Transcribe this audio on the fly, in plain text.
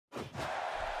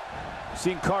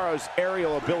Sin Cara's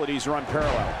aerial abilities are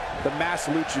unparalleled. The masked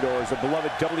luchador is a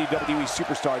beloved WWE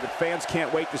superstar that fans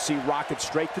can't wait to see rocket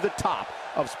straight to the top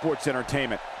of sports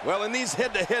entertainment. Well, in these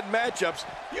head-to-head matchups,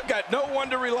 you got no one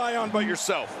to rely on but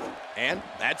yourself. And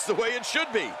that's the way it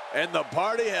should be. And the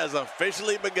party has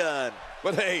officially begun.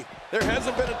 But hey, there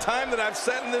hasn't been a time that I've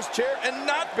sat in this chair and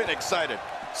not been excited.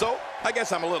 So, I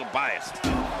guess I'm a little biased.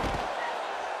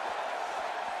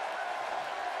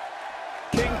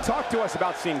 King, talk to us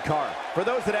about Sin Cara. For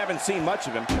those that haven't seen much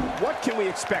of him, what can we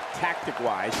expect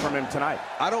tactic-wise from him tonight?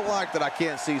 I don't like that I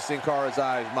can't see Sin Cara's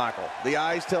eyes, Michael. The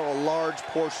eyes tell a large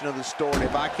portion of the story.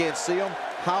 If I can't see them,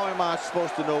 how am I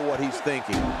supposed to know what he's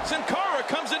thinking? Sin Cara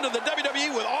comes into the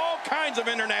WWE with all kinds of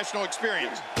international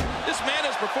experience. This man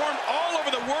has performed all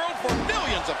over the world for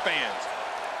millions of fans.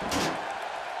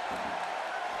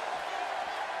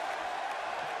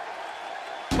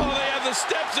 Oh, they have the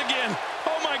steps again.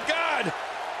 Oh, my God.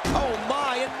 Oh,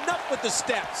 my, enough with the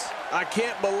steps. I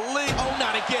can't believe... Oh,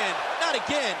 not again. Not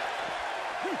again.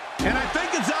 And I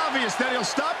think it's obvious that he'll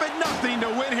stop at nothing to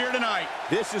win here tonight.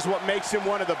 This is what makes him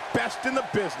one of the best in the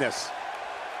business.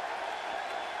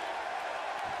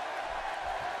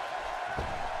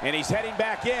 And he's heading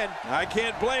back in. I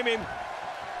can't blame him.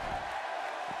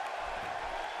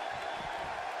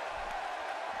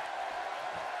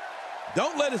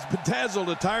 Don't let his bedazzled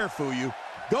attire fool you.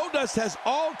 Goldust has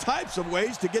all types of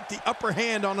ways to get the upper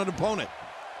hand on an opponent.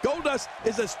 Goldust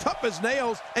is as tough as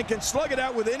nails and can slug it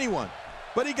out with anyone.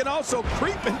 But he can also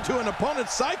creep into an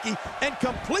opponent's psyche and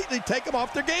completely take them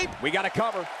off their game. We got to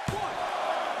cover. 1,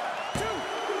 2,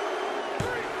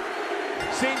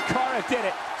 3. Sin Cara did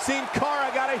it. Sin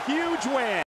Cara got a huge win.